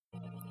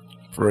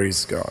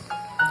Praise God.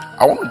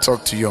 I want to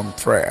talk to you on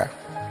prayer.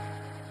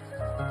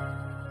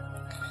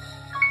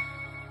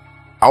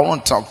 I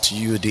want to talk to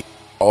you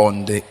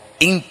on the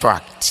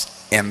impact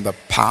and the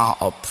power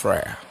of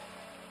prayer.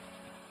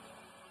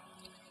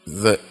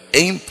 The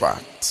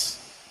impact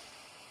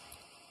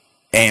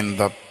and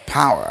the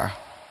power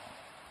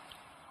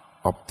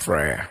of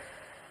prayer.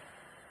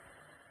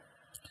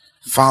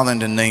 Father, in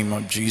the name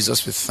of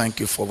Jesus, we thank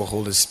you for the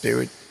Holy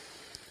Spirit.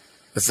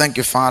 We thank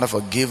you, Father, for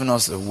giving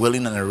us a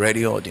willing and a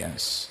ready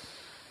audience.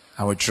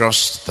 And we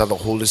trust that the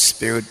Holy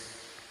Spirit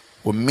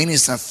will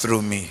minister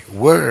through me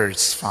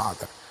words,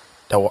 Father,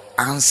 that will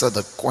answer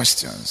the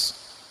questions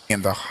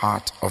in the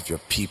heart of your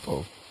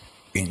people.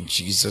 In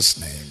Jesus'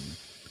 name.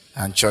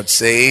 And church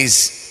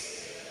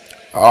says,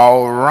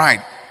 all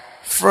right.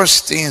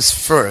 First things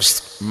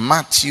first,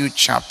 Matthew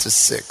chapter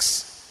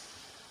 6.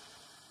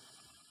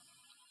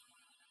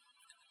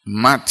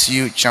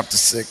 Matthew chapter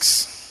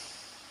 6.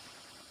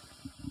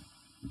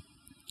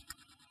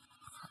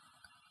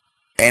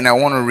 And I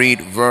want to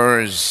read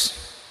verse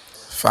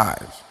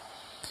 5.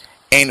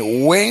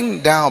 And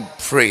when thou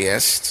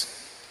prayest,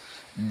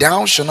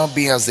 thou shalt not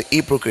be as the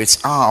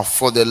hypocrites are,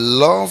 for they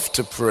love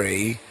to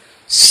pray,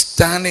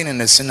 standing in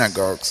the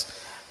synagogues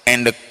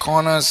and the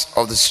corners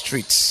of the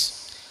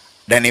streets,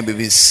 that they may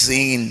be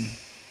seen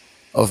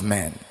of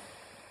men.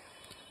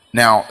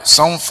 Now,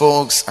 some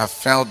folks have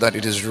felt that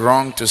it is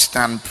wrong to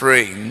stand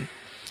praying,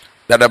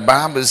 that the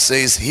Bible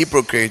says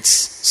hypocrites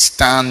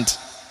stand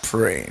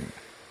praying.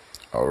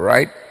 All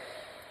right?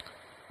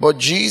 But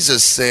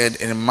Jesus said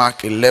in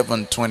Mark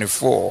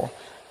 11:24,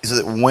 he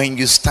said, when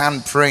you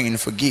stand praying,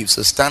 forgive.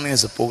 So standing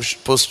is a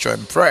posture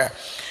in prayer.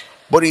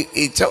 But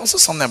he tells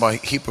us something about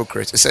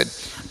hypocrites. He said,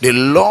 they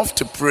love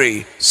to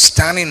pray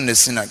standing in the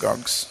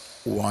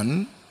synagogues,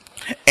 one,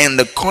 and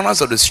the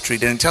corners of the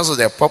street. And it tells us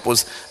their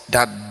purpose,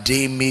 that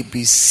they may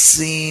be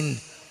seen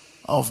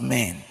of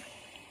men.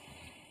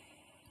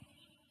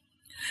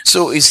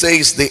 So it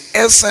says the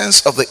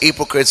essence of the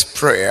hypocrite's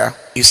prayer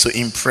is to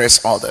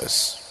impress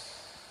others.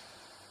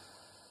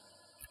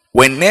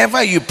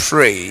 Whenever you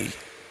pray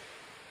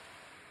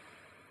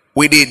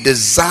with a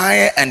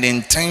desire and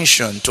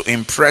intention to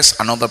impress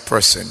another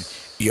person,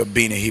 you're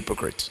being a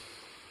hypocrite.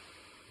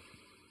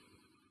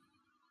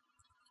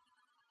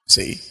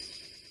 See?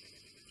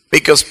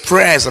 Because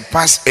prayer is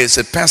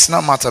a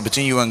personal matter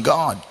between you and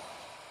God.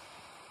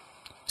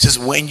 It says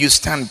when you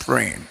stand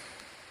praying,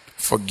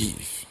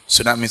 forgive.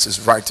 So that means it's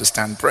right to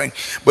stand praying.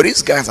 But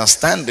these guys are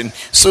standing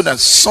so that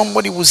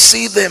somebody will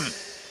see them.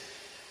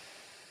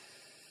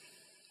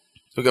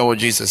 Look at what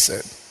Jesus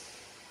said.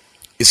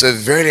 He said,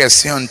 verily I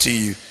say unto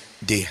you,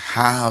 they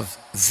have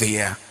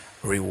their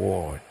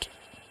reward.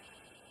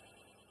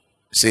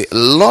 See,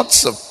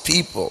 lots of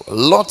people,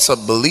 lots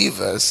of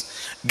believers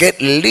get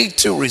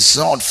little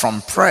result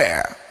from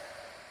prayer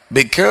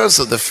because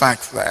of the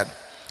fact that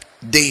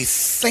they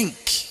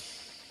think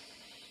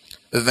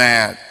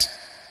that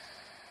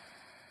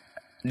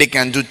they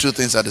can do two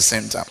things at the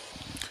same time.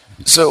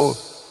 So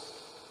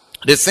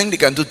they think they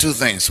can do two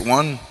things.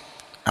 One,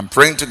 I'm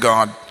praying to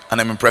God and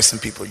I'm impressing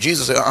people.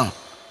 Jesus said,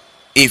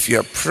 if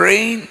you're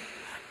praying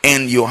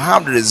and you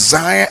have the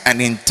desire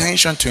and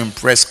intention to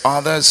impress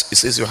others, it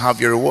says you have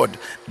your reward.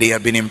 They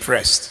have been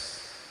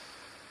impressed.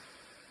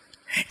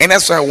 And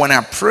that's why when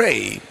I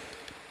pray,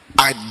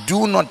 I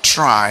do not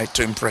try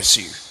to impress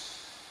you.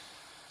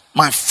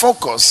 My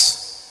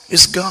focus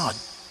is God.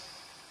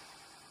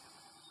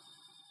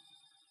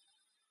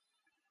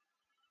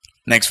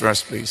 Next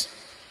verse, please.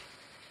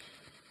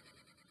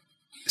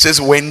 It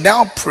says, when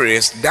thou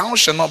prayest, thou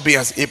shalt not be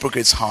as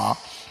hypocrites are,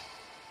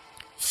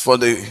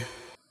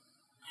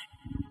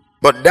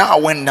 but thou,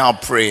 when thou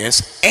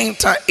prayest,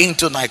 enter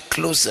into thy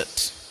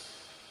closet,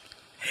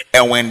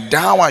 and when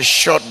thou hast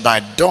shut thy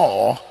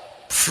door,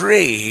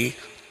 pray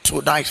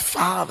to thy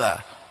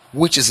Father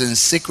which is in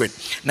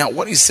secret. Now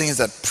what he's saying is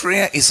that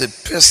prayer is a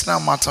personal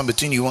matter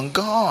between you and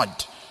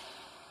God.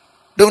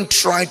 Don't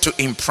try to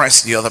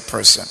impress the other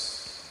person.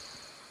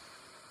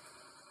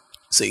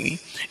 See,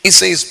 it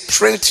says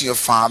pray to your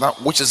Father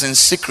which is in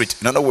secret.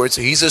 In other words,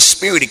 he's a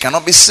spirit, he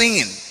cannot be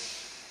seen.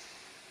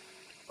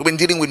 We've been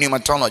dealing with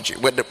pneumatology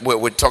where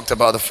we talked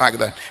about the fact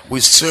that we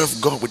serve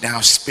God with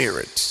our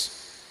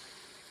spirits.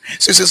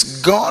 So it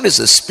says God is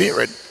a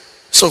spirit,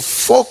 so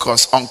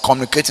focus on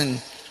communicating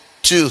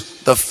to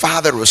the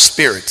Father of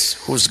spirits,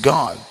 who's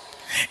God.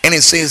 And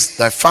it says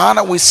thy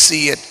Father will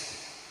see it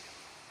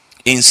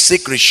in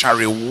secret shall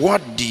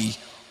reward thee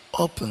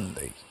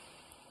openly.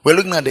 We're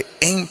looking at the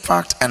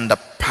impact and the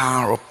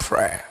power of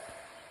prayer.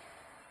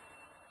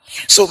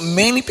 So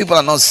many people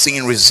are not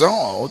seeing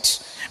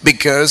results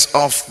because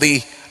of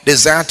the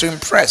desire to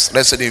impress.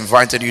 Let's say they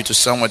invited you to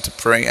somewhere to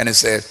pray and they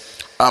said,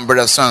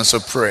 brother son, so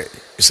pray.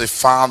 You say,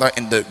 Father,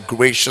 in the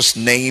gracious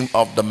name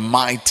of the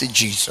mighty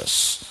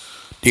Jesus,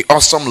 the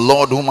awesome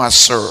Lord whom I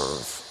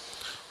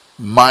serve,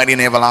 mighty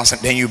and everlasting.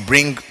 Then you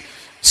bring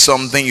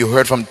something you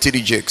heard from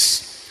T.D.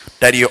 Jakes,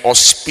 that your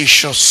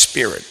auspicious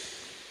spirit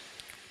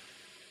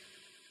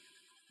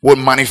will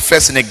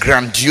manifest in a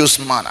grandiose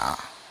manner.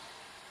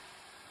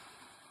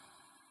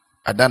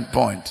 At that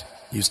point,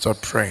 you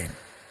start praying.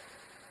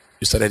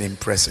 You started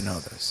impressing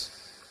others.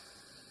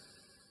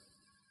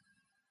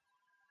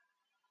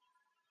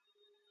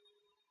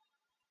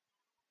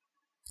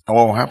 And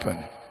what will happen?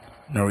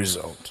 No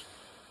result.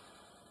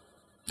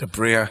 The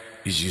prayer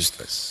is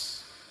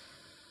useless.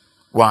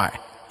 Why?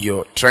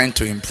 You're trying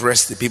to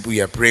impress the people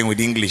you are praying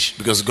with English,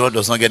 because God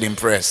does not get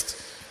impressed.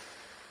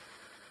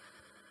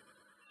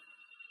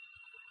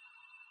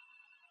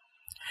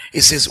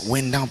 It says,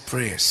 when thou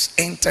prayest,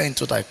 enter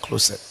into thy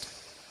closet.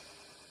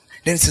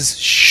 Then it says,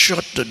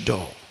 shut the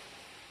door.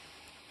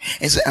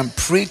 It says, and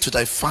pray to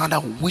thy Father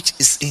which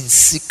is in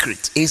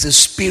secret. He is a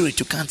spirit,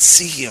 you can't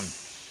see him.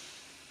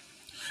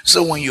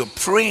 So when you're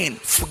praying,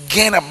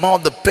 forget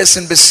about the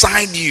person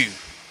beside you.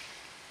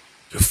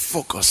 You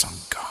focus on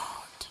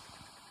God.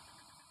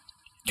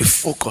 You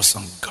focus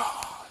on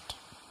God.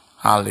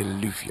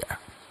 Hallelujah.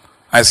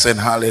 I said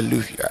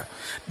hallelujah.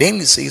 Then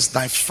it says,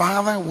 thy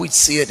Father which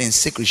seeth in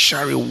secret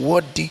shall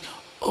reward thee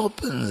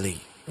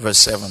openly. Verse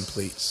 7,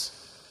 please.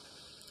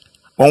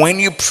 But when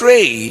you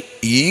pray,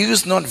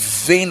 use not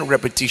vain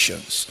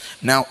repetitions.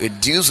 Now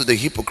it deals with the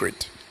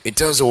hypocrite. It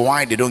tells you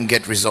why they don't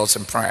get results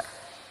in prayer.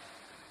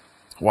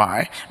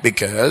 Why?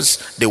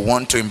 Because they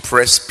want to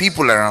impress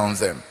people around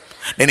them.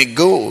 Then it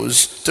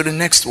goes to the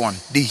next one,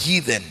 the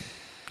heathen,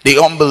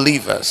 the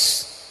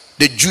unbelievers,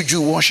 the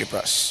juju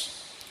worshippers.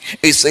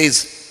 It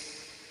says,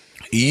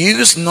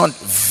 use not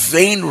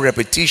vain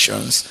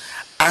repetitions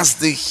as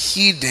the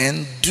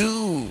heathen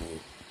do.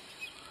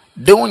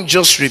 Don't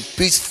just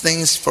repeat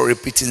things for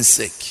repeating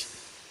sake.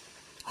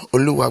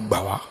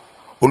 Oluwagbawa,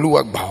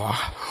 Oluwagbawa,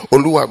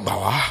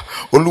 Oluwagbawa,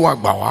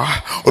 Oluwagbawa,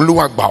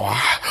 Oluwagbawa,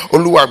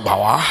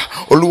 Oluwagbawa,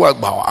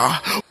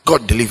 Oluwagbawa.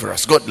 God deliver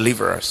us, God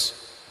deliver us.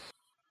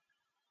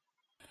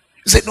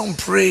 He said, don't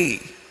pray.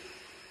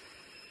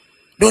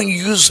 Don't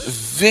use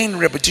vain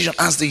repetition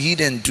as the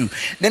heathen do.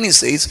 Then he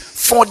says,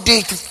 for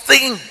they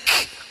think,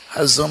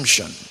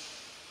 assumption.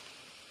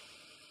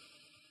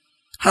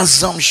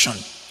 Assumption.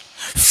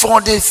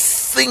 For they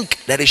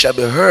think that it shall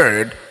be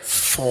heard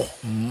for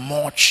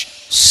much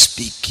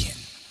speaking.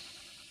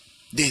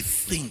 They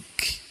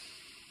think.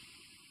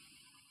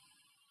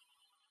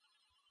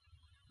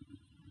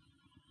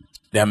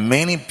 There are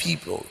many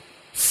people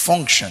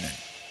functioning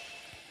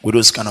with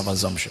those kind of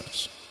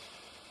assumptions.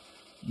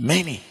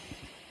 Many.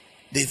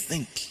 They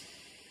think.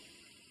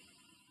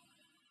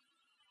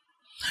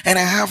 And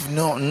I have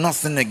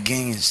nothing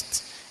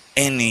against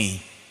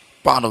any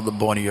part of the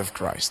body of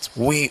Christ.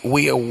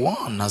 We are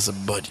one as a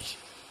body.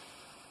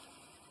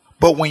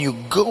 But when you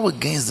go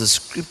against the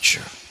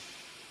scripture,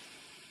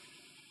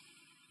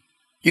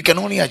 you can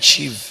only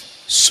achieve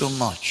so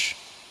much.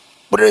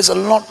 But there is a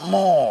lot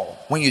more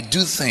when you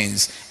do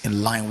things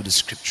in line with the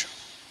scripture.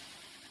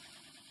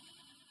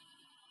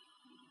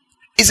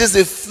 It says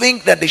they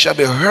think that they shall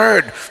be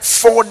heard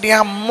for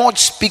their much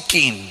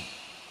speaking.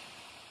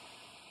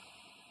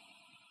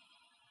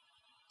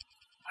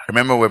 I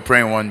remember we were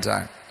praying one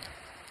time,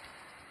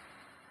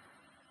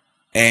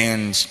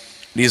 and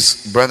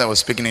this brother was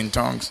speaking in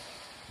tongues.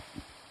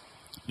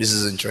 This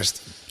is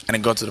interesting. And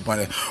it got to the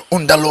point that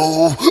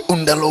undalo,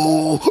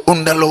 undalo,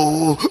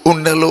 undalo,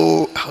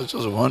 undalo. I was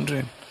just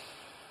wondering,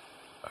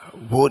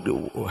 what?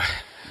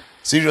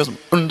 Serious?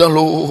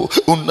 Undalo,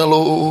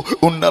 undalo,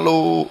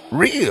 undalo.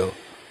 Real.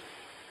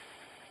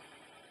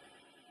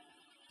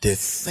 They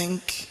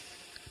think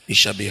it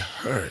shall be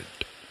heard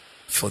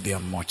for their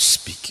much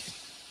speaking.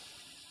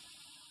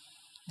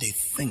 They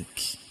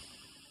think.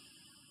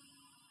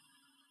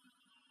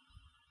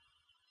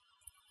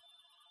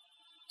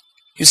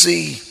 You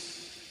see,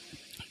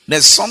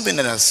 there's something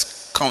that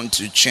has come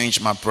to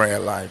change my prayer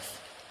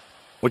life,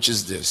 which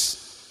is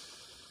this.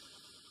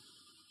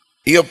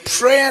 Your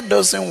prayer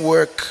doesn't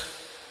work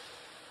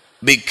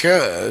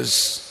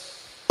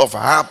because of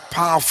how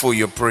powerful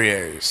your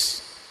prayer is.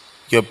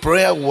 Your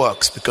prayer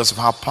works because of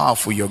how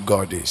powerful your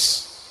God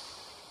is.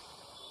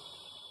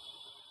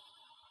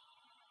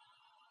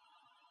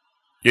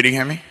 You didn't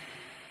hear me?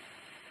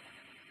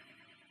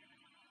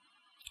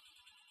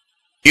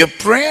 Your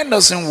prayer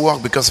doesn't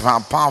work because of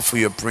how powerful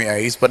your prayer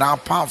is, but how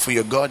powerful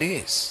your God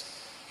is.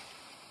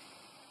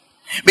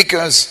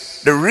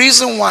 Because the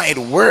reason why it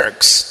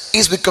works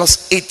is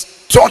because it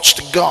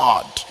touched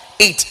God.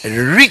 It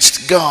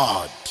reached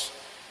God.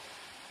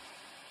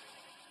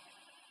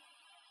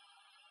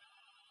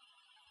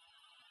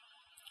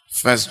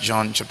 First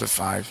John chapter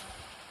 5,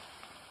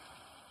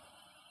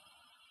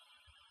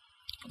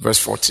 verse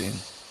 14.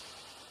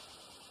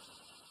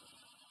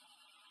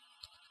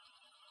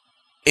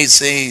 It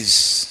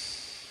says,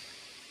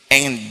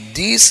 and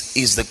this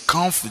is the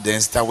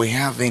confidence that we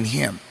have in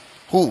him.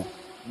 Who?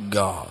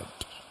 God.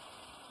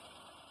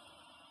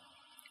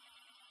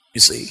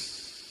 You see?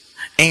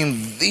 And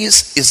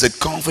this is the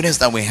confidence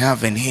that we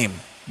have in him.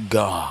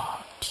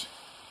 God.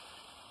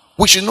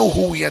 We should know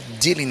who we are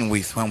dealing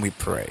with when we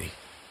pray.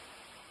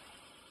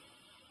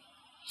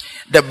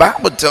 The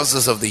Bible tells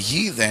us of the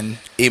heathen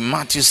in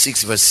Matthew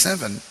 6 verse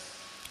 7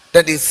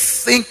 that they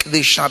think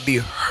they shall be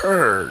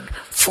heard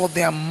for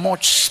their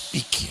much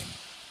speaking.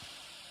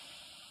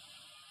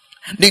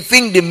 They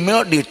think the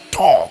more they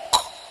talk,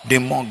 the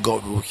more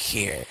God will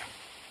hear.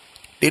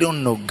 They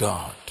don't know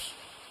God.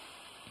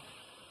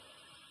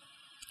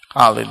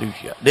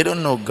 Hallelujah. They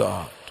don't know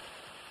God.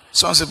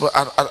 Some people,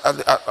 I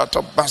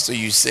thought, Pastor,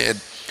 you said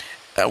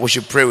we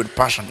should pray with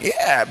passion.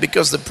 Yeah,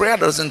 because the prayer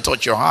doesn't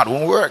touch your heart,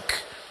 won't work.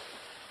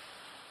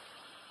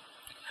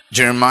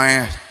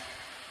 Jeremiah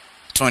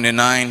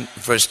 29,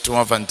 verse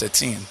 12 and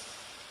 13.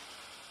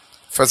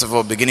 First of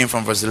all, beginning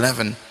from verse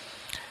 11,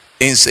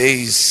 it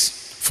says,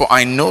 "For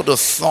I know the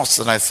thoughts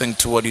that I think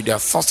toward you, they are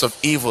thoughts of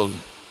evil,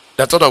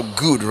 they are thought of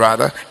good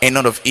rather, and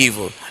not of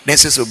evil." Then it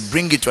says to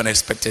bring you to an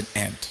expected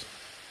end,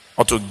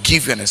 or to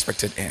give you an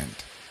expected end.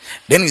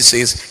 Then he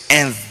says,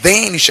 "And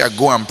then you shall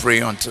go and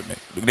pray unto me."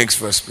 The next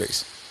verse,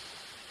 please.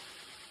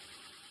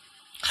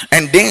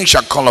 "And then you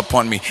shall call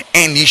upon me,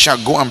 and ye shall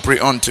go and pray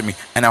unto me,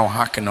 and I will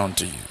hearken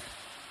unto you."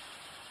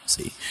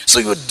 See, so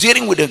you're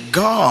dealing with a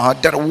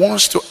God that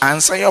wants to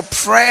answer your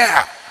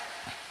prayer.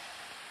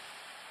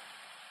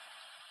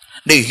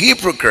 The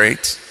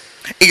hypocrite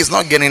is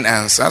not getting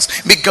answers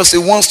because he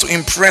wants to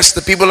impress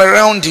the people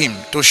around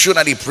him, to show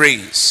that he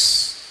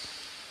prays.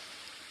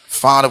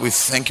 Father, we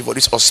thank you for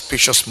this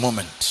auspicious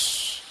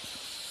moment,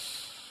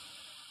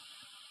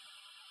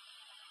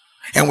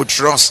 and we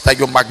trust that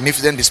your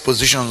magnificent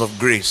dispositions of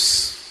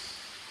grace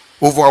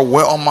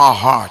overwhelm our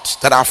hearts,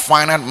 that our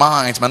finite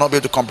minds might not be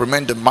able to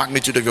comprehend the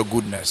magnitude of your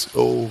goodness.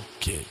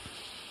 Okay,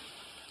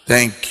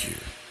 thank you.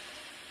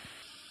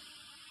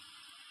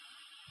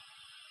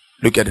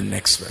 Look at the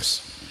next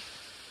verse.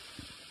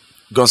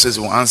 God says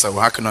he will answer, will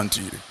hearken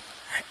unto you.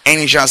 "And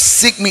he shall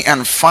seek me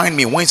and find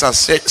me when he shall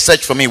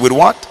search for me." With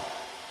what?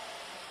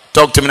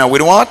 Talk to me now.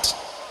 With what?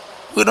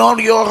 With all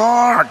your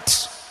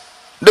heart.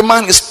 The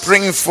man is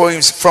praying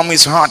from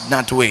his heart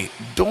that way.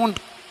 Don't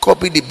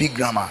copy the big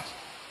grammar,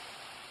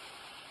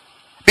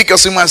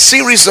 because you must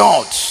see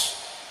results,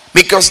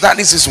 because that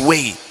is his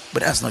way,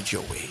 but that's not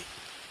your way.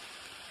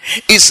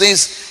 It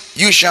says,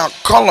 "You shall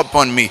call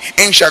upon me,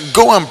 and shall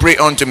go and pray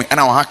unto me, and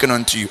I will hearken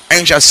unto you,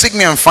 and shall seek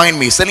me and find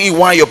me." It's telling you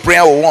why your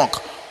prayer will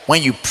work: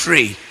 when you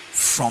pray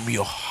from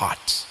your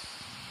heart.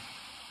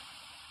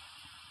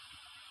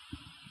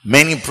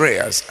 Many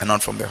prayers are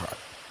not from the heart.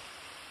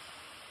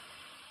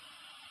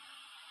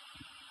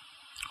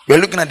 We're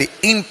looking at the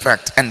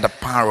impact and the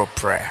power of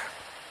prayer.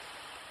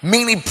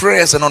 Many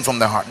prayers are not from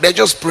the heart. They're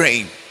just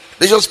praying.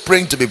 They're just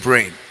praying to be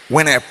praying.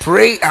 When I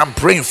pray, I'm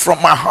praying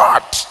from my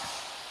heart.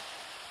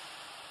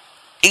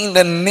 In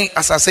the name,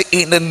 as I say,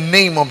 in the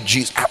name of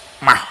Jesus,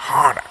 my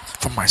heart,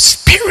 from my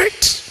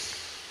spirit.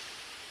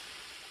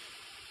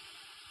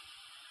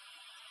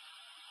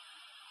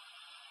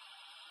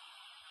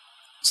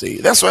 See,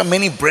 that's why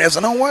many prayers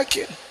are not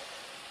working.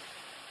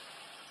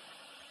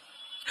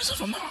 It's not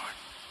from the heart.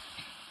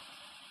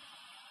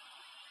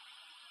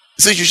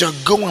 It says, "You shall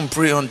go and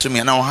pray unto me,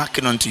 and I will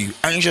hearken unto you,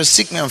 and you shall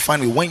seek me and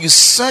find me when you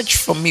search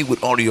for me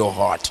with all your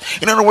heart."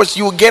 In other words,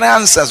 you will get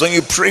answers when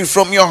you pray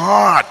from your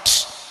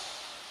heart.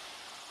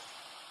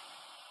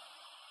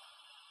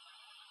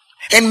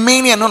 And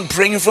many are not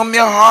praying from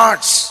their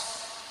hearts.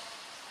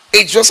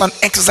 It's just an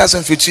exercise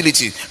in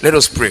futility. Let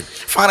us pray.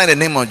 Father, in the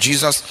name of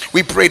Jesus,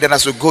 we pray that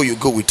as we go, you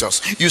go with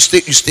us. You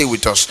stay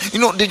with us. You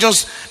know, they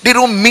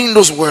don't mean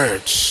those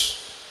words.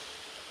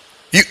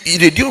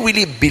 They don't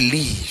really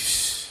believe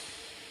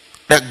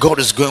that God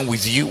is going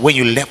with you. When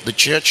you left the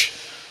church,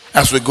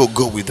 as we go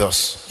with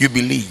us. You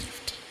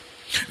believed.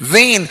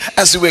 Then,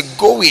 as you were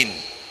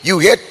going, you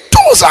heard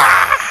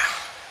Toza.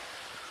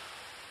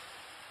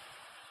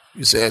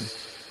 You said,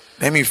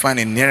 "Let me find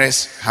the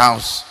nearest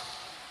house.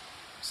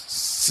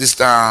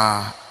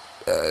 Sister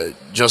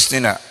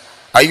Justina,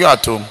 are you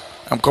at home?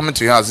 I'm coming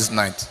to your house this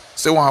night."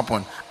 Say, "What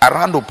happened?"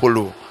 "Around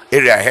Opolo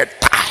area, I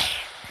heard tie.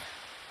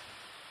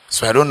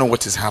 So I don't know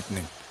what is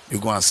happening." You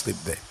go and sleep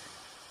there.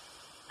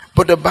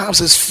 But the Bible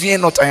says, "Fear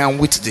not, I am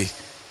with thee."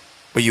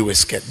 But you were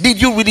scared.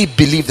 Did you really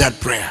believe that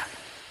prayer?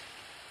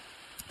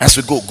 As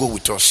we go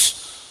with us.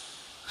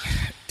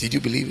 Did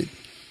you believe it?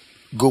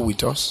 Go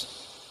with us.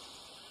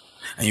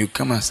 And you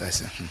come and say,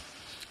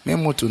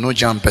 "Memo to no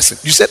jam person."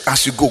 You said,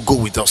 "As you go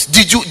with us."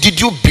 Did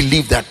you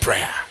believe that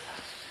prayer?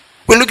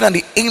 We're looking at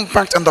the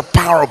impact and the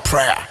power of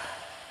prayer.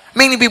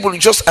 Many people,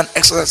 just an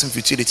exercise in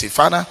futility.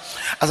 Father,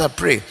 as I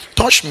pray,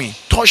 touch me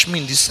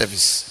in this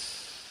service.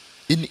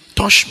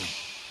 Touch me.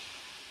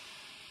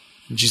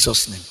 In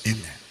Jesus' name,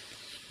 amen.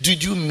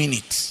 Did you mean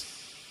it?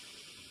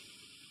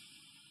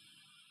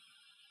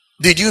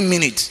 Did you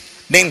mean it?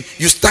 Then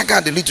you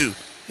staggered a little.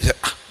 You said,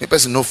 "The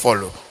person no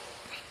follow."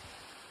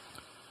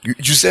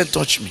 You said,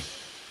 "Touch me."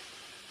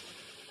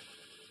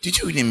 Did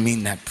you really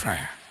mean that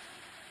prayer?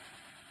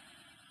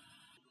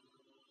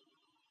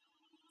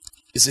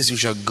 It says, "You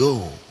shall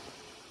go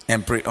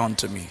and pray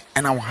unto me,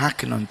 and I will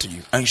hearken unto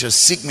you, and you shall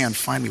seek me and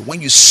find me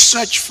when you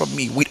search for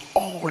me with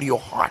all your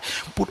heart."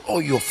 Put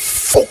all your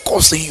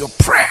focus in your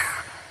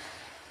prayer,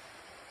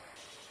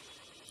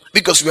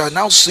 because we are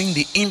now seeing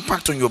the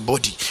impact on your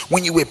body.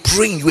 When you were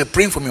praying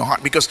from your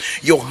heart, because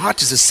your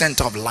heart is the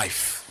center of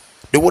life.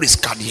 The word is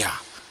cardia.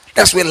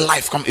 That's where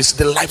life comes. It's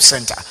the life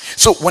center.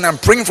 So when I'm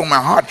praying from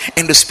my heart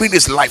and the spirit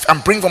is life,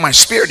 I'm praying from my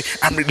spirit.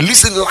 I'm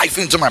releasing life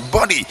into my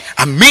body.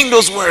 I mean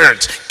those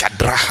words.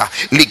 Kadraha,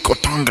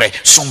 likotangre,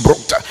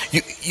 sombrota.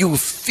 You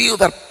feel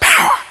that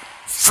power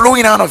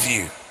flowing out of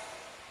you.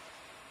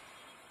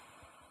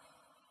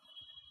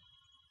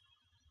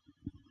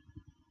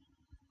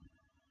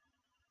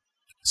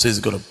 So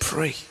you've got to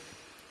pray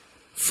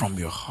from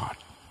your heart.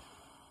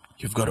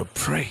 You've got to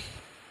pray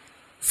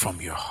from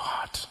your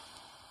heart.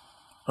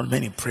 Not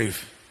many pray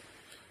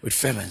with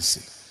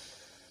fervency.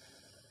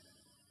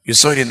 You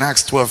saw it in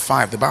Acts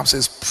 12:5. The Bible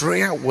says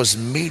prayer was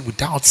made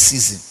without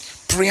ceasing.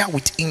 Prayer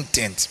with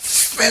intent.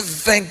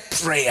 Fervent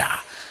prayer.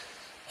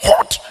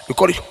 Hot. We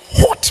call it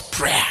hot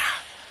prayer.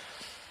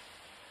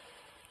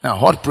 Now,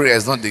 hot prayer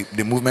is not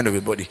the movement of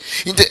your body.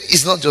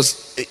 It's not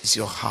just, it's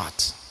your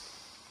heart.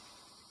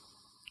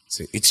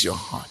 Say, it's your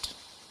heart.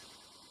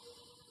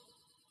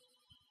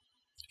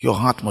 Your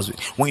heart must be.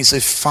 When you say,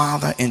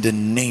 Father, in the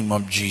name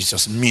of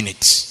Jesus, mean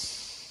it.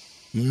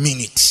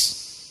 Mean it.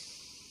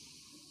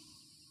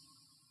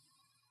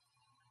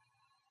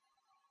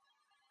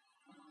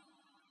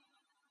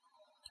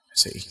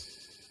 See?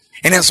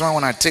 And that's why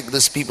when I take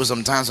these people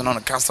sometimes and I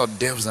want to cast out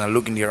devils and I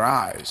look in their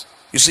eyes,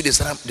 you see they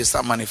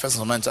start manifesting,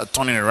 sometimes start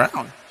turning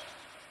around.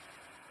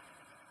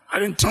 I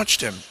didn't touch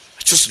them.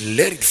 I just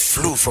let it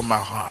flow from my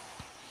heart.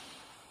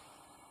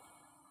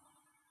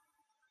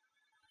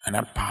 And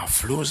that power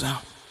flows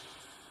out.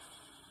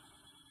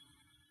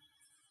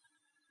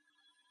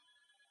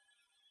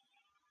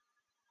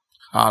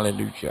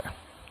 Hallelujah.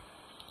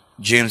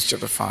 James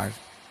chapter 5.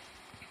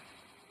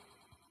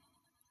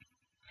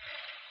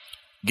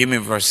 Give me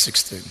verse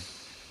 16.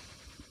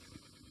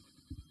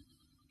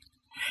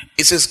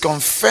 It says,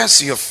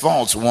 confess your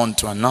faults one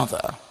to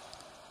another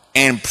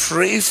and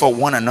pray for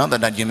one another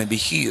that you may be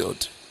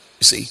healed.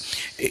 You see,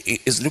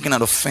 it's looking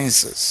at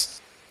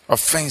offenses.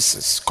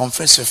 Offenses.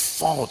 Confess your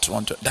fault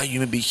one to that you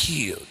may be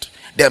healed.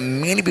 There are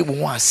many people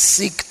who are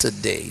sick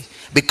today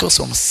because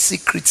of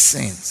secret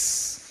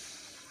sins.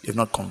 You've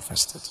not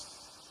confessed it.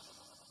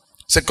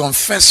 So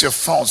confess your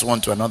faults one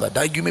to another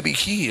that you may be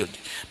healed.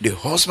 The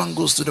husband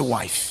goes to the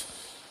wife.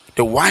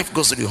 The wife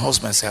goes to the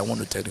husband and says, I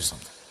want to tell you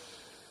something.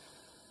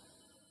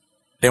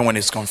 Then when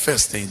it's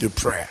confessed, then you do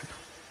prayer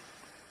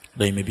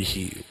that you may be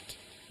healed.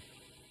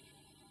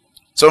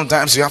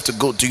 Sometimes you have to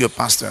go to your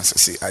pastor and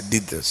say, see, I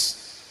did this.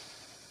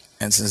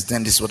 And since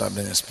then, this is what I've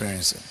been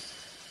experiencing.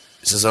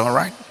 He says, all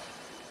right.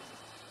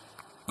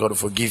 God will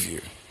forgive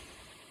you.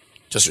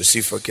 Just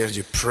receive forgiveness.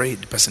 You pray,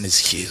 the person is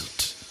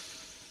healed.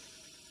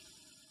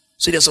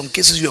 See, there's some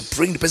cases you're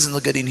praying, the person is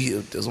not getting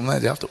healed. There's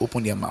sometimes they have to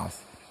open their mouth.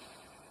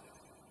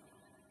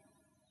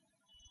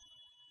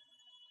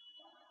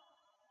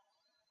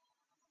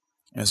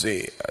 And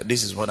say,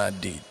 this is what I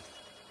did.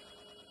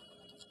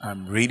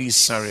 I'm really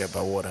sorry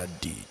about what I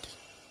did.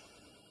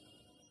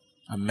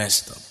 I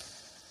messed up.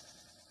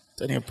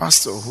 Then your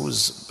pastor,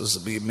 who's supposed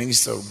to be a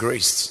minister of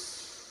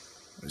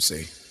grace, will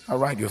say, all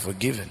right, you're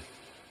forgiven.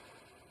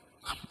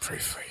 I'll pray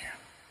for you.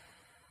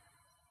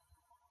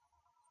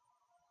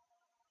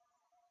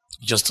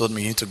 You just told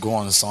me you need to go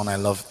on, son. I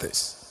love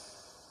this.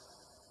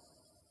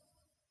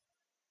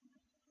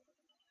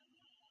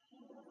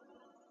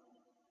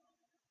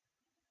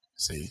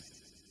 See?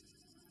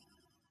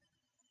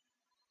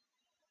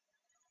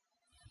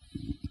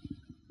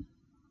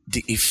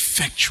 The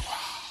effectual,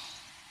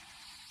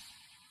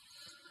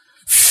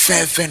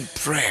 fervent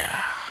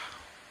prayer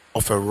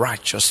of a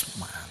righteous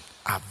man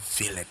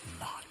availeth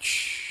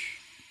much.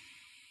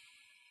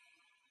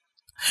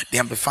 The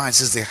Amplified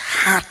says the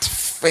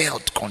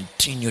heartfelt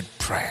continued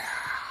prayer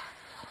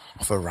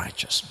of a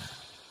righteous man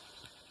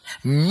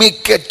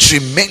make a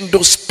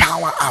tremendous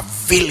power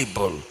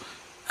available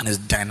and is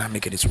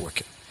dynamic and it's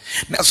working.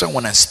 That's why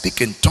when I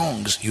speak in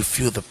tongues, you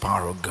feel the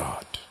power of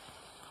God.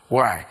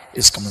 Why?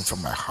 It's coming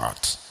from my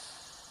heart.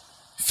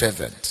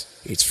 Fervent,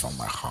 it's from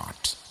my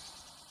heart.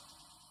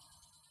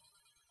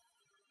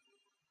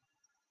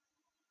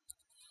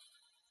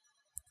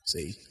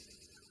 See?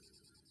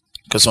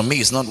 Because for me,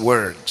 it's not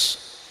words.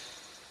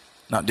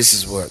 Now, this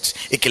is words.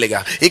 It's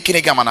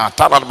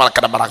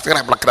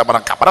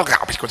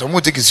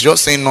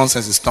just saying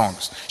nonsense, it's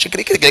tongues.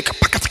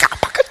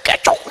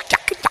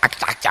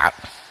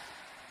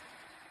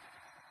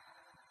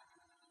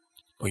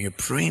 When you're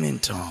praying in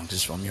tongues,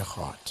 it's from your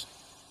heart.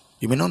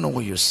 You may not know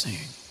what you're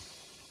saying.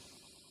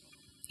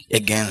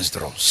 Against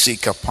draw,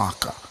 sika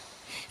paka.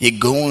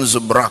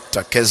 Igonzo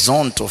brakta,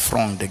 kezonto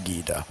from the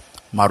gida.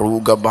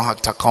 Maruga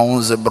bakta,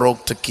 konze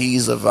brokta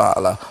kiza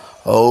vala.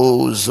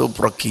 Oh,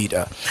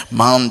 zoprakida.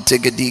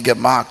 Mantegadiga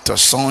makta,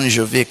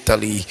 sonjo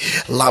victali.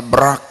 La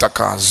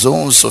braktaka,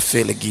 zonso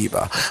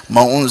felegiba.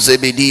 Maunze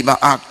bediba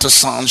acta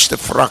sanj de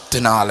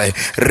fractinale.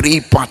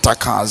 Ripata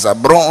casa,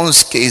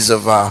 bronze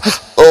zava.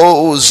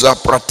 Oh,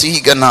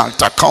 zapratiga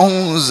nata,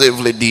 konze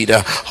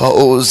vledida.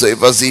 Oh,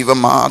 zevaziva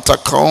mata,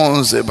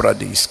 konze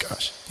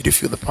bradiskas. Did you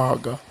feel the power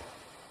of God?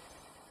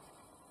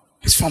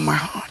 It's from my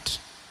heart.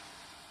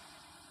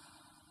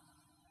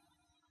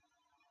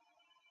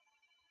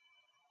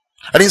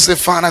 I didn't say,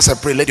 Father, as I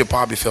pray, let your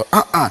power be felt.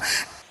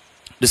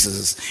 This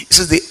is it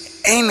says the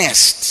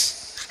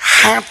earnest,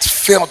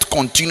 heartfelt,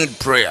 continued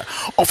prayer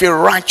of a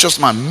righteous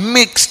man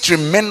makes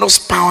tremendous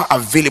power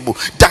available,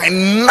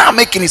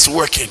 dynamic in its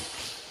working.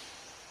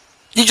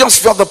 You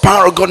just felt the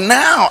power of God.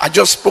 Now I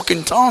just spoke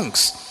in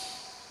tongues.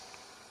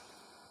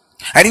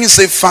 I didn't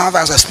say, Father,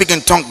 as I speak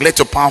in tongues, let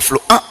your power flow.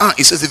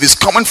 It says, if it's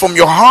coming from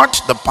your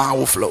heart, the power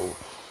will flow.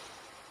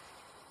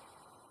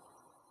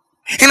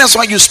 And that's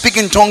why you speak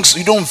in tongues,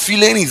 you don't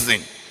feel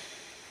anything.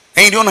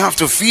 And you don't have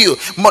to feel,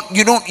 but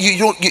you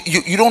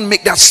don't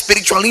make that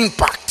spiritual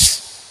impact.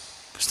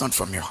 It's not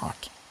from your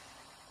heart.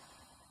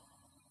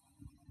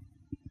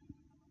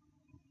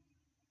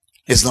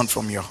 It's not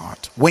from your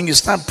heart. When you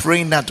start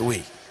praying that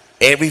way,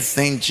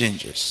 everything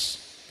changes.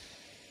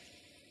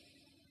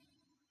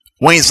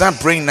 When you start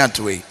praying that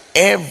way,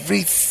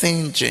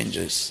 everything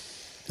changes.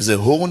 It's a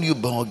whole new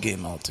ball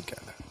game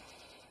altogether.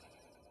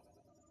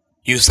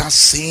 You start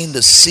seeing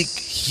the sick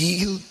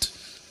healed,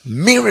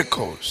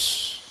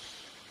 miracles.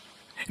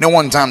 You know,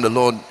 one time the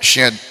Lord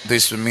shared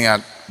this with me.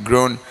 I'd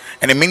grown,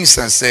 and the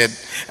minister said,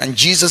 and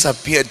Jesus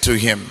appeared to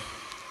him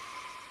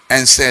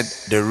and said,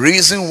 the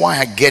reason why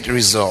I get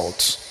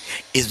results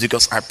is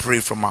because I pray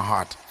from my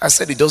heart. I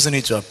said, it doesn't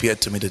need to appear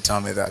to me to tell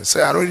me that. I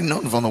said, I already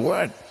know from the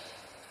word.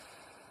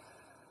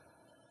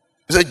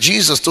 He said,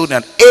 Jesus told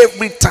him that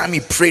every time he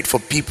prayed for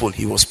people,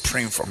 he was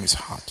praying from his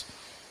heart.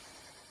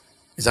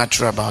 Is that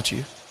true about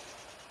you?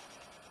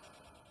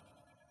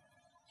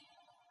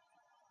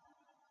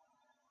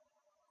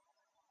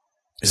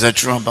 Is that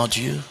true about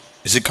you?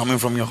 Is it coming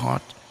from your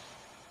heart?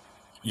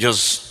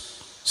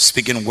 Just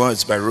speaking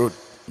words by rote.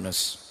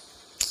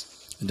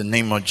 In the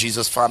name of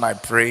Jesus, Father, I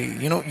pray.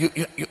 You know,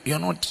 you're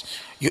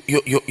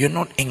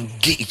not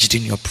engaged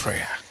in your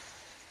prayer.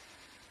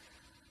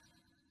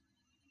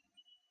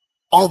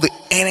 All the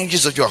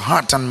energies of your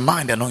heart and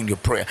mind are not in your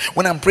prayer.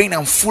 When I'm praying,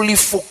 I'm fully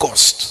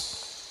focused.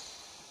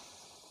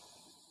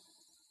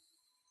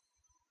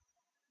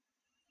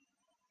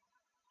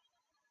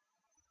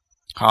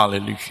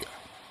 Hallelujah.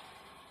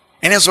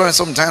 And that's why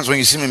sometimes when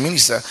you see me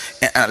minister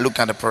and I look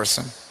at the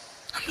person,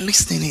 I'm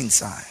listening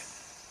inside.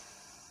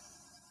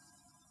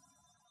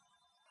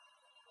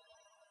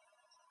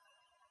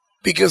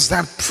 Because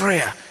that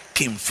prayer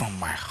came from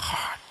my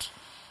heart.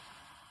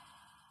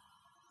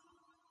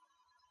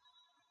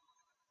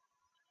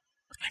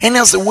 And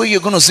that's the way you're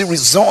going to see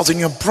results in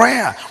your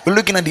prayer. We're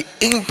looking at the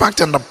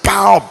impact and the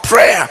power of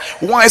prayer.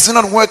 Why is it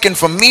not working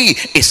for me?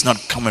 It's not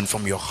coming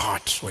from your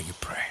heart when you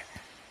pray.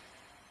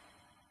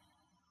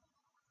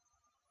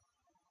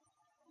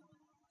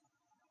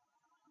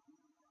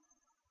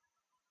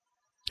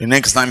 The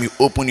next time you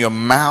open your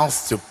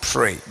mouth to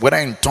pray, whether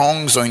in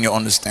tongues or in your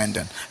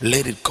understanding,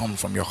 let it come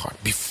from your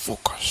heart. Be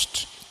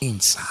focused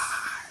inside.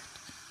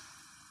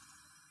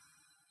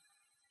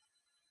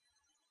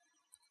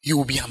 You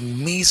will be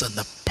amazed at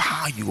the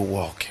power you will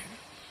walk in.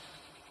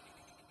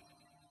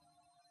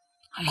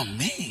 I'm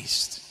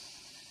amazed.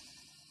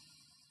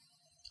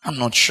 I'm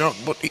not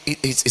shocked, but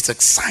it's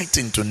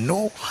exciting to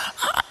know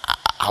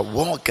I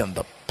walk in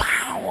the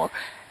power.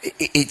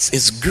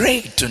 It's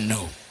great to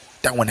know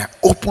that when I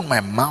open my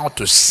mouth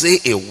to say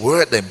a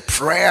word in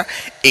prayer,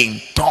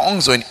 in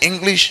tongues or in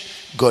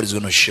English, God is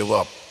going to show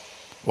up.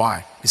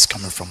 Why? It's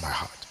coming from my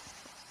heart.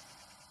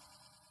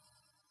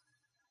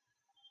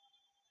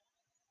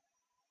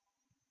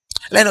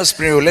 Let us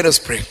pray. Let us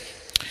pray.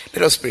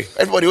 Let us pray.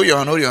 Everybody, hold your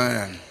hand. Hold your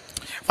hand.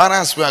 Father,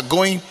 as we are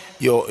going,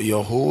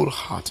 your whole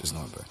heart is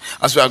not there.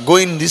 As we are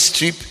going this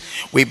trip,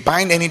 we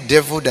bind any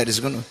devil that is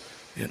going to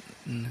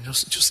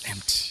just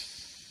empty.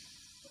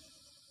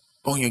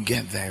 When you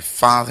get there,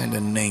 Father, in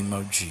the name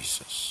of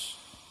Jesus,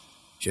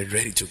 you're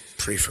ready to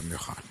pray from your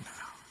heart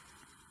now.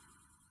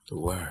 The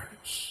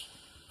words.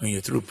 When you're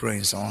through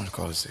praying, someone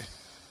calls it.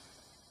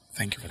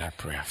 Thank you for that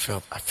prayer.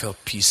 I felt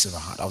peace in my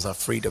heart. I was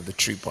afraid of the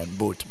trip on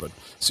boat, but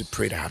as you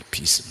prayed, I had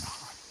peace in my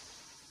heart.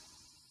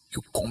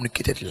 You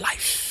communicated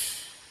life.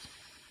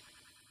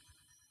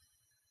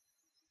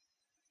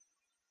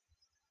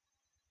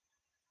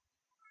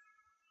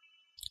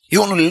 You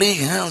want to lay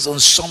hands on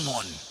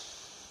someone.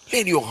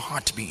 Let your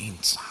heart be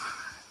inside.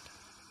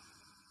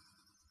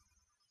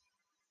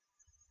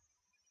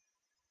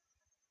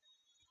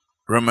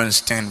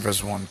 Romans 10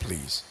 verse 1,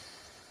 please.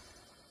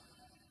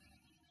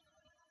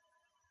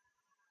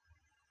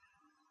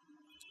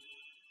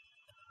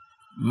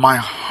 My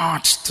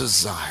heart's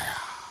desire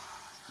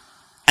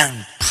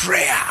and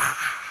prayer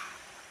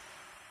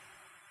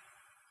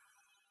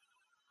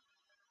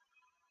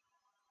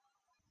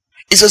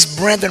it says,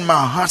 brethren,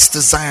 my heart's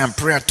desire and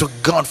prayer to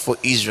God for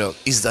Israel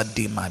is that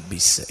they might be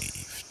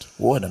saved.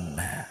 What a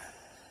man.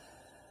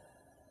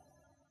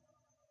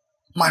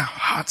 My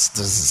heart's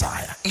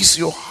desire. Is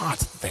your heart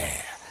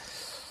there?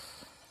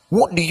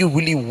 What do you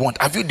really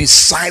want? Have you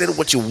decided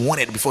what you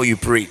wanted before you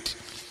prayed?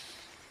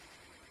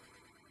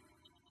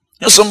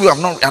 You know, some of you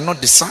have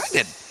not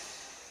decided.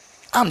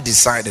 I'm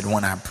decided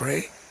when I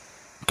pray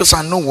because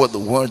I know what the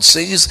word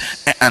says,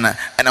 and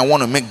I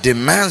want to make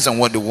demands on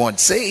what the word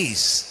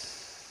says.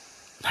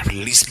 I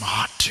release my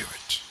heart to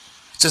it.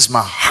 It says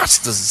my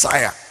heart's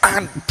desire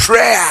and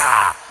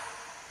prayer.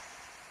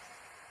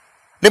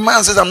 The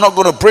man says, I'm not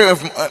going to pray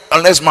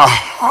unless my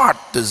heart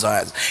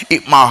desires.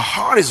 If my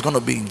heart is going to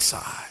be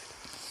inside.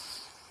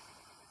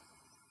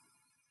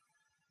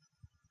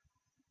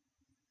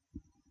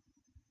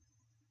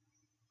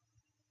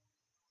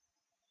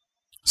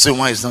 See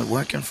why it's not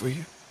working for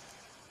you?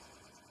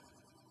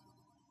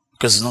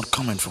 Because it's not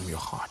coming from your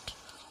heart.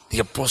 The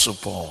Apostle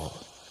Paul,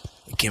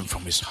 it came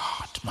from his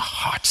heart. My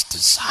heart's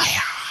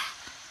desire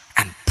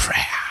and prayer.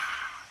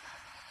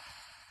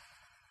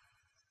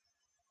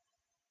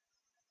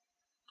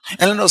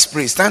 And let us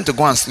pray. It's time to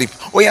go and sleep.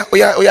 Oh yeah.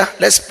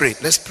 Let's pray.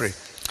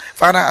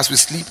 Father, as we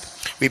sleep,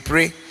 we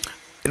pray.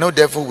 No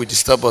devil will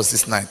disturb us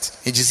this night.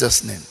 In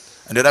Jesus' name.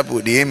 And the other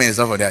people, the amen is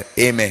not for that.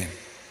 Amen.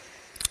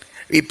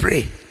 We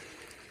pray.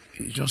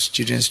 It's just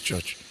children's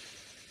church.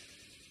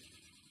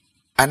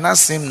 And that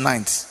same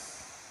night,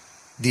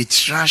 they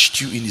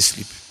trashed you in the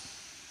sleep.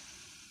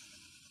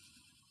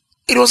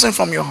 It wasn't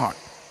from your heart.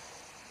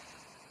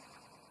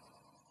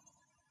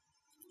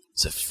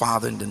 Say,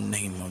 Father, in the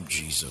name of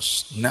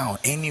Jesus, now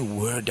any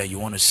word that you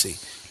want to say,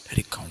 let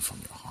it come from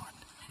your heart.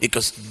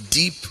 Because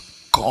deep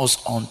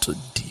calls unto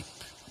deep.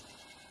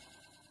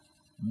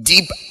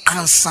 Deep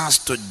answers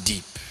to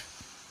deep.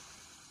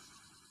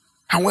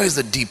 And where is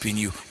the deep in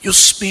you? Your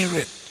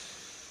spirit.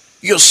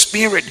 Your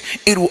spirit,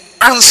 it will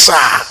answer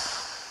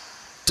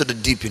to the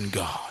deep in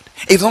God.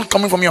 If it's not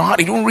coming from your heart,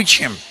 it won't reach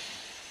him.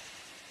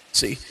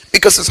 See?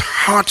 Because it's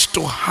heart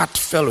to heart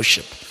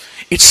fellowship.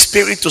 It's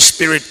spirit to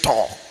spirit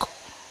talk.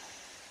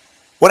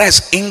 Whether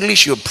it's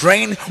English you're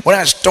praying,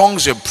 whether it's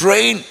tongues you're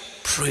praying,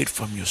 pray it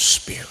from your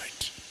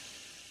spirit.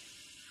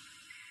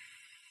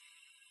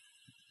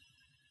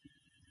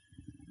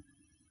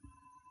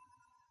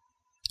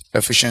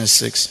 Ephesians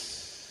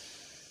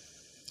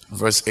 6,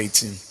 verse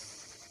 18.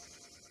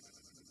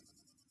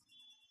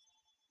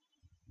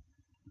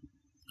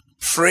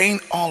 Praying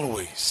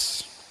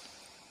always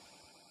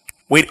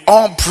with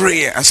all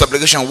prayer and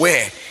supplication,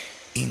 where?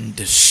 In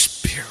the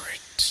spirit.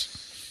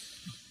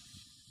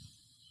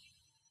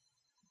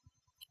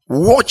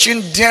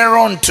 Watching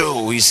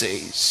thereunto, he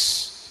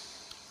says,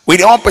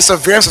 with all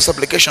perseverance and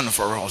supplication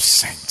for all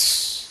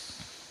saints.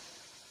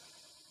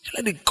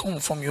 Let it come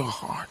from your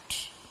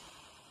heart.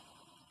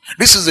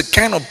 This is the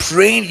kind of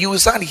praying you will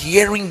start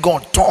hearing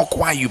God talk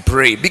while you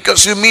pray,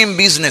 because you mean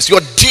business. Your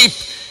deep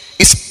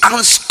is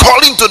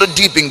calling to the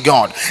deep in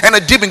God, and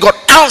the deep in God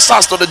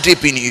answers to the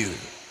deep in you.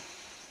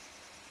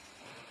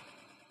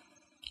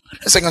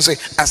 The second say,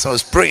 as I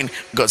was praying,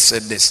 God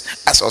said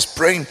this. As I was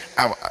praying,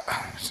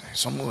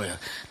 somewhere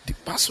the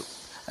pastor,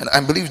 and I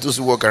believe those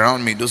who walk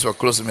around me, those who are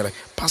close to me, like,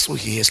 pastor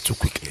hears too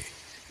quickly.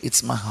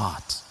 It's my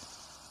heart.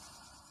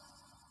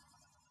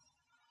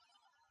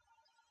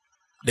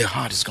 The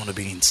heart is going to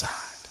be inside.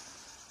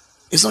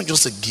 It's not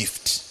just a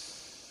gift.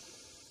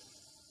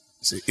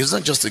 See, it's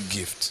not just a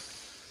gift.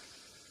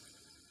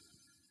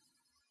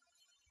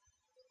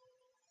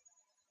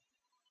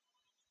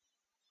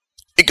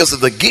 Because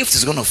if the gift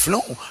is going to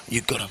flow,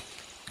 you got to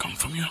come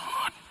from your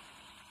heart.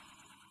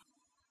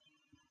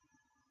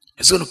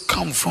 It's going to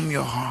come from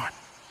your heart.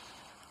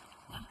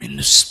 In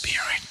the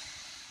spirit.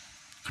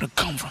 It's going to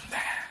come from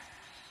there.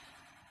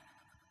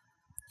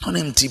 Not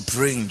empty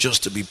praying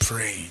just to be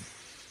praying.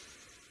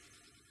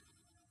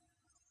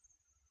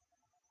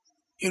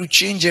 It will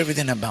change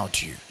everything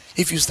about you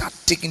if you start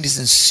taking this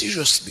in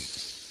seriously.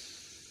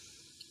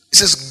 It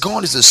says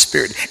God is a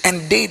spirit,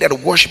 and they that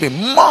worship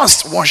him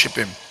must worship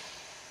him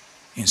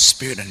in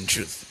spirit and in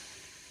truth.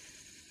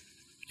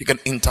 You can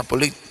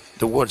interpolate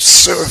the word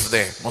serve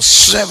there. Must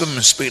serve him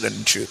in spirit and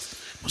in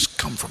truth. It must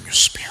come from your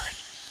spirit.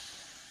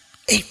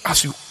 If,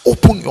 as you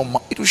open your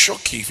mouth, it will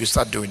shock you if you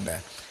start doing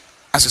that.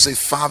 As you say,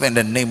 Father, in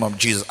the name of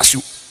Jesus, as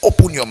you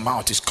open your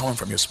mouth, it's coming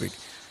from your spirit.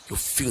 You'll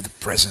feel the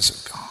presence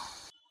of God.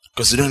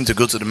 Because you don't need to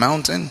go to the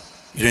mountain.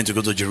 You don't need to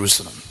go to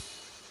Jerusalem.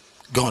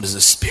 God is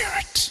a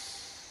spirit.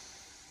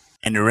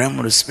 In the realm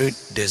of the spirit,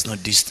 there's no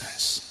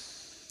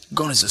distance.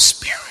 God is a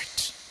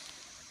spirit.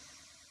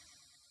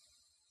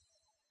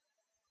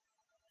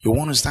 You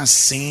want to start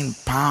seeing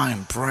power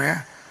in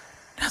prayer?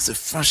 That's the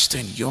first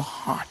thing, your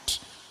heart.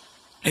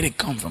 Let it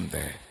come from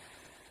there.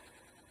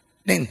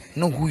 Then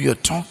know who you're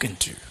talking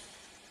to.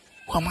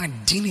 Who am I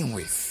dealing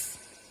with?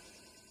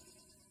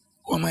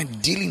 Who am I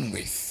dealing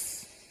with?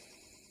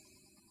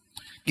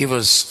 Give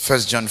us 1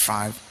 John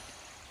 5,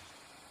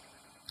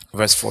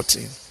 verse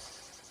 14.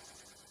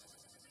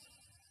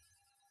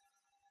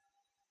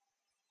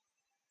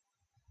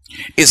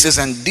 It says,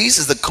 and this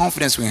is the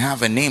confidence we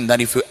have in him, that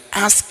if we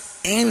ask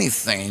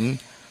anything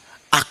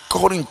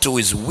according to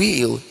his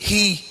will,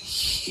 he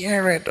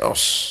heareth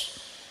us.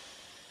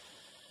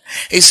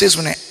 It says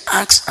when I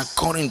ask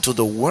according to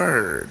the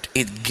word,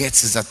 it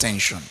gets his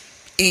attention.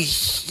 He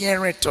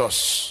heareth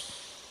us.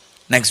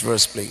 Next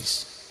verse,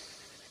 please.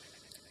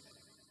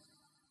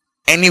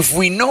 And if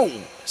we know,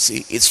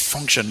 see, it's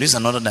function. This is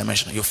another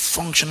dimension. You're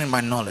functioning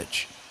by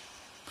knowledge.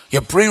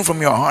 You're praying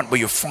from your heart, but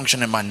you're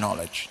functioning by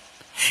knowledge.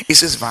 It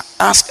says, if I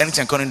ask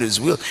anything according to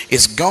his will,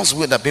 it's God's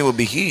will that people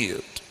be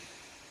healed.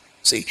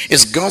 See,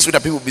 it's God's will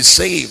that people be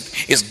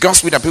saved. It's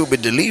God's will that people be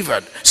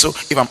delivered. So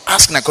if I'm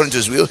asking according to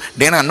his will,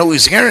 then I know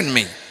he's hearing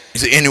me. He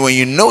said, and when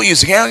you know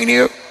he's hearing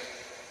you,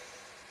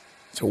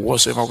 so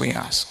whatsoever we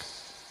ask,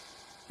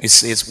 it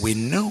says we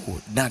know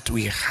that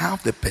we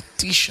have the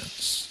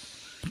petitions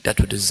that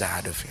we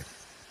desired of him.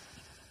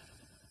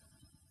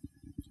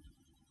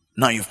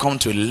 Now you've come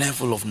to a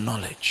level of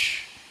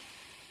knowledge.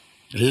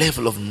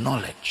 Level of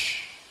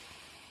knowledge.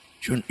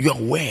 You're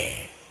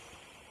aware.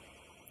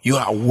 You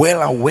are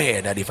well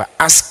aware that if I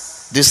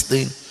ask this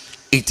thing,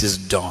 it is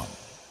done.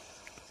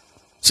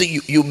 So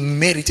you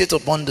meditate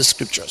upon the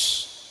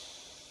scriptures.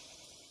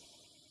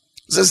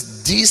 It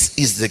says this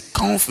is the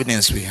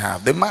confidence we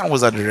have. The man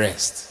was at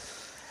rest.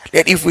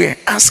 That if we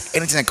ask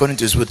anything according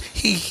to his will,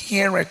 he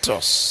heareth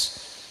us.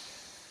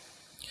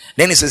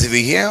 Then he says, if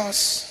he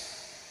hears,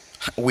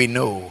 we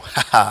know.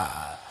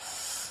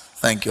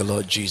 Thank you,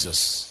 Lord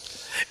Jesus.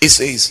 It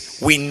says,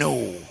 we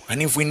know.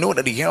 And if we know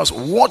that he hears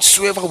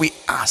whatsoever we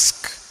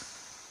ask,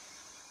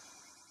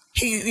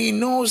 he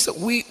knows that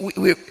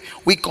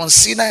we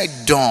consider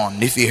it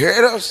done. If he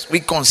heard us, we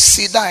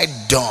consider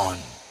it done.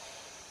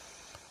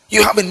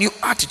 You have a new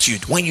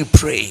attitude when you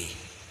pray.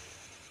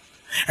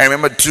 I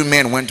remember two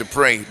men went to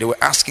pray. They were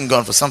asking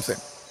God for something.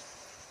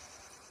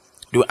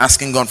 They were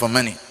asking God for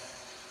money.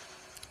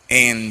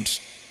 And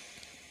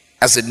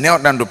as they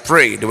knelt down to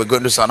pray, they were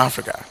going to South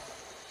Africa.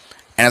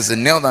 And as they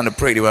knelt down to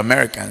pray, they were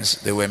Americans.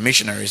 They were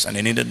missionaries and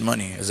they needed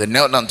money. As they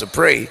knelt down to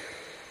pray,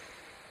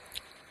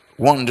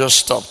 one just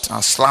stopped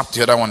and slapped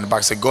the other one in the back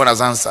and said, God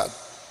has answered.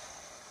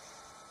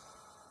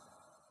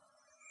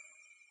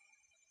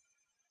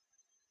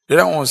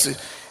 The other one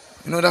said,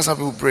 you know, that's how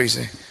people pray.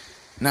 Say,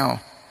 now,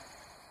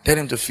 let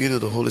him to feel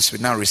the Holy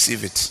Spirit. Now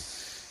receive it.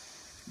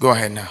 Go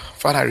ahead now.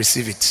 Father, I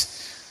receive it.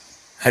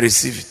 I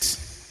receive it.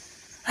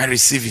 I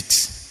receive it.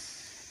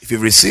 If you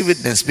receive it,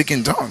 then speak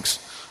in tongues.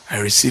 I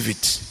receive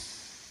it.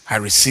 I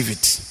receive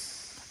it.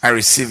 I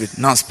receive it.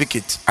 Now speak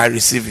it. I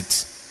receive it.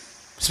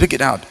 Speak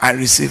it out. I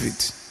receive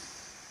it.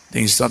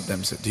 Then you stop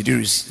them. Say, did you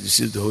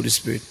receive the Holy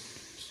Spirit?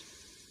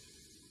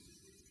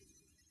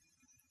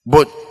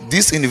 But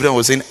this individual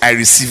was saying, I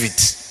receive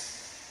it.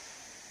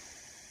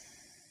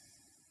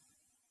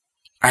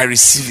 I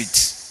receive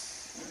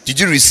it. Did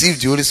you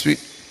receive the Holy Spirit?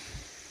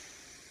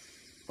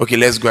 Okay,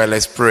 let's go and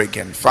let's pray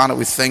again. Father,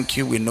 we thank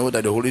you. We know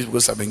that the Holy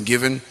Ghost has been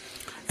given.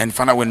 And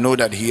Father, we know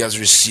that he has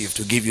received.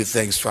 To give you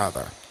thanks,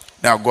 Father.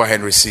 Now go ahead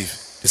and receive.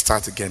 Let's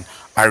start again.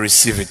 I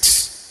receive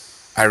it.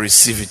 I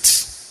receive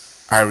it.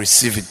 I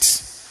receive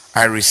it.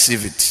 I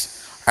receive it.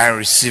 I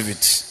receive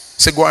it.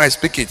 Say, go ahead,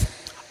 speak it.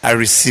 I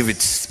receive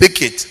it.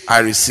 Speak it. I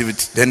receive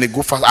it. Then they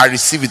go fast. I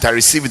receive it. I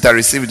receive it. I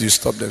receive it. You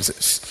stop them.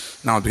 Say,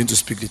 now begin to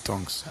speak the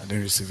tongues. I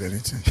didn't receive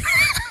anything.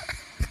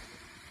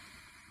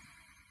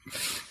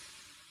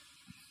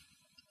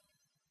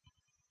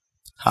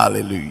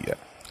 Hallelujah.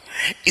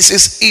 It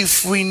says,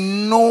 if we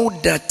know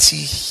that he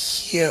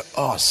hears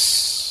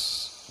us.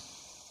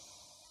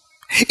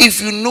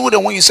 If you know that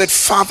when you said,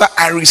 Father,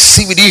 I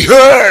receive it, he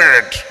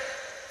heard.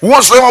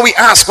 Whatsoever we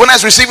ask, when I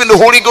was receiving the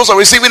Holy Ghost or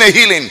receiving a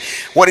healing,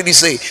 what did he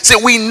say? He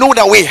said, we know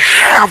that we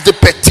have the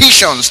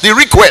petitions, the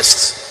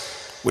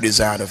requests we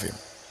desired of him.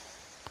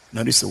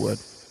 Notice the word,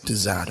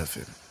 desired of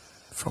him,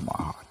 from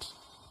our heart.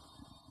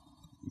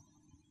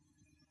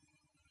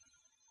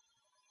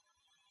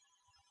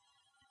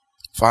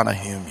 Father,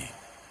 heal me.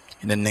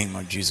 In the name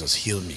of Jesus, heal me.